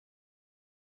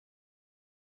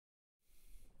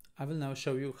I will now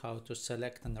show you how to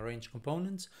select and arrange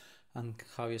components and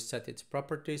how you set its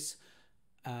properties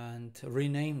and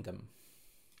rename them.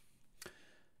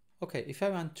 Okay, if I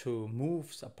want to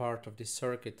move a part of this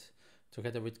circuit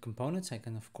together with components, I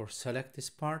can of course select this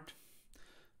part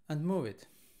and move it.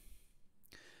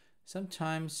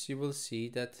 Sometimes you will see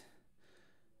that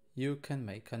you can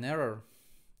make an error.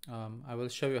 I will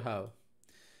show you how.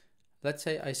 Let's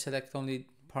say I select only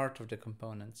part of the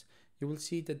components. You will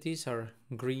see that these are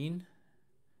green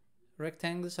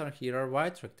rectangles, and here are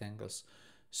white rectangles.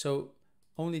 So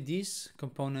only these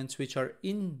components which are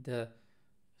in the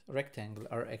rectangle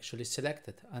are actually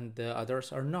selected and the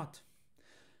others are not.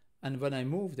 And when I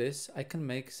move this, I can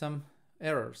make some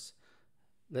errors.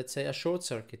 Let's say a short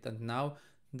circuit, and now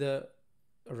the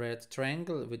red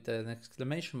triangle with an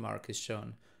exclamation mark is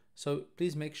shown. So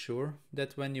please make sure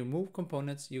that when you move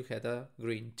components you had a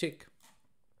green tick.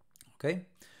 Okay,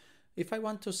 if I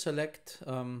want to select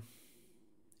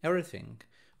everything,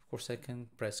 of course I can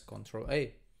press Ctrl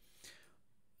A.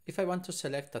 If I want to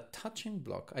select a touching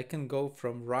block, I can go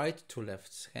from right to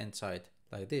left hand side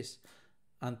like this,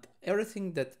 and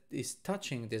everything that is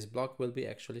touching this block will be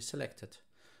actually selected.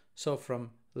 So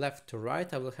from left to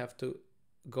right I will have to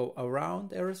go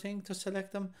around everything to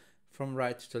select them. From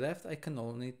right to left I can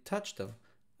only touch them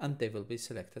and they will be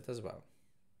selected as well.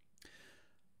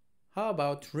 How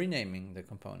about renaming the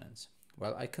components?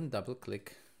 Well, I can double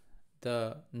click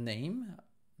the name,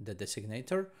 the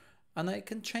designator, and I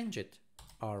can change it.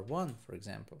 R1 for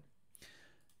example.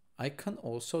 I can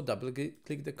also double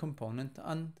click the component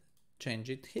and change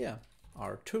it here,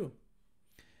 R2.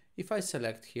 If I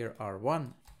select here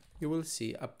R1, you will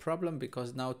see a problem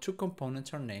because now two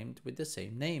components are named with the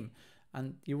same name,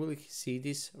 and you will see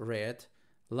this red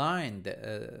line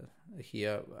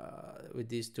here with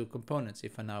these two components.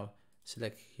 If I now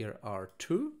select here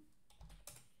R2,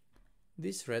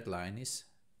 this red line is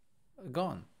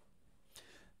gone.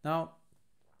 Now,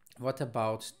 what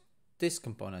about this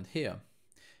component here?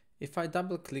 If I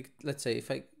double click, let's say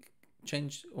if I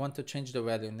want to change the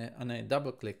value and I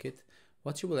double click it,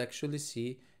 what you will actually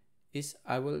see is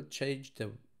I will change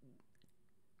the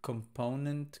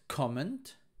component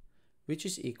comment, which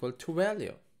is equal to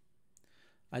value.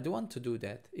 I don't want to do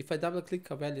that. If I double click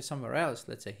a value somewhere else,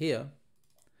 let's say here,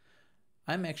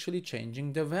 I'm actually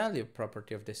changing the value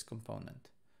property of this component.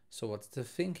 So what's the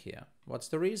thing here? What's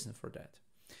the reason for that?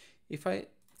 If I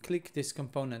click this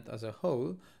component as a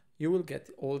whole, you will get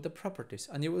all the properties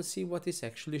and you will see what is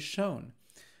actually shown.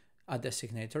 A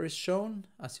designator is shown,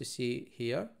 as you see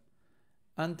here,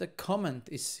 and the comment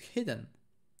is hidden.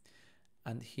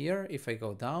 And here, if I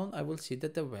go down, I will see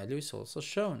that the value is also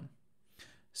shown.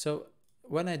 So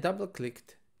when I double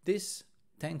clicked this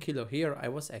 10 kilo here, I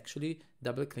was actually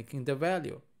double clicking the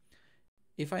value.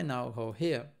 If I now go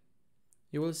here,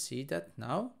 you will see that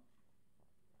now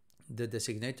the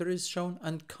designator is shown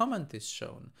and comment is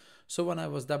shown. So when I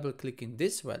was double clicking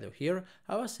this value here,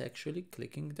 I was actually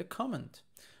clicking the comment.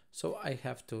 So I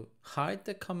have to hide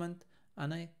the comment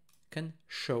and I can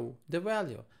show the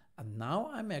value. And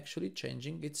now I'm actually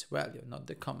changing its value, not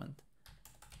the comment.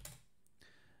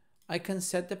 I can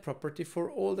set the property for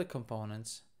all the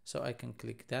components. So I can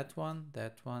click that one,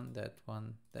 that one, that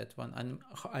one, that one, and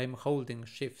I'm holding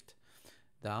Shift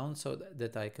down so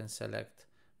that I can select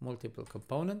multiple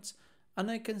components, and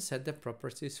I can set the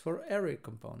properties for every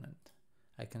component.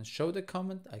 I can show the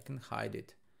comment, I can hide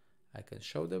it. I can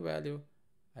show the value,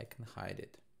 I can hide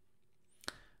it.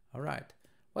 All right.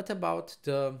 What about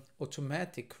the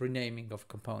automatic renaming of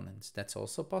components? That's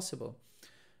also possible.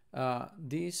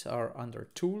 These are under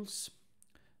Tools,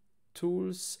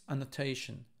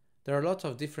 Annotation. There are a lot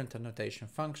of different annotation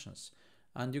functions,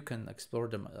 and you can explore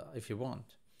them if you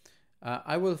want.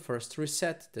 I will first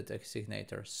reset the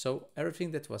designator, so everything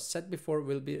that was set before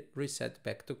will be reset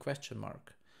back to question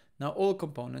mark. Now all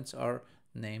components are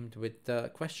named with the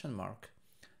question mark.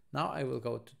 Now I will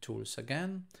go to Tools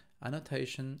again,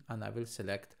 Annotation, and I will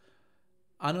select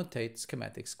Annotate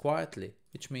Schematics Quietly,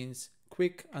 which means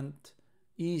quick and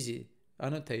easy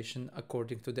annotation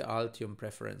according to the Altium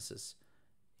preferences.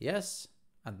 Yes,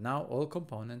 and now all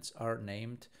components are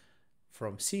named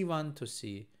from C1 to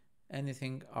C,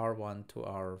 anything R1 to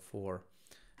R4.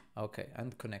 Okay,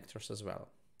 and connectors as well.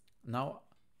 Now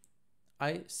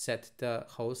I set the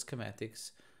whole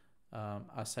schematics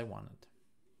as I wanted.